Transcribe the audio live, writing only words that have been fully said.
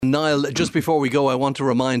Niall, just before we go, I want to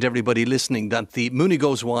remind everybody listening that the Mooney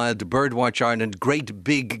Goes Wild Birdwatch Ireland Great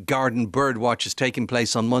Big Garden Birdwatch is taking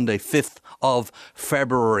place on Monday, 5th of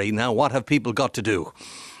February. Now, what have people got to do?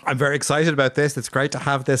 I'm very excited about this. It's great to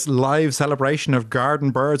have this live celebration of garden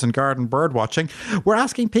birds and garden bird watching. We're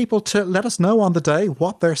asking people to let us know on the day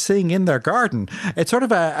what they're seeing in their garden. It's sort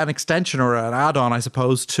of an extension or an add-on, I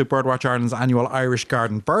suppose, to Birdwatch Ireland's annual Irish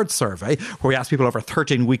Garden Bird Survey, where we ask people over a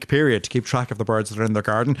 13-week period to keep track of the birds that are in their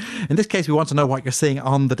garden. In this case, we want to know what you're seeing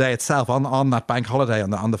on the day itself, on that bank holiday on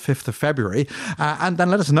the 5th of February. And then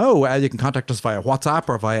let us know. You can contact us via WhatsApp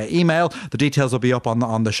or via email. The details will be up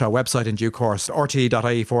on the show website in due course,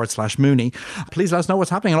 rte.ie/Mooney. Please let us know what's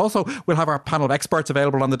happening. And also, we'll have our panel of experts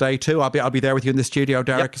available on the day too. I'll be there with you in the studio,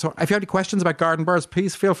 Derek. Yep. So if you have any questions about garden birds,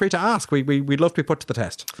 please feel free to ask. We'd love to be put to the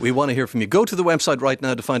test. We want to hear from you. Go to the website right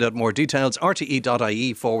now to find out more details,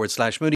 rte.ie/Mooney.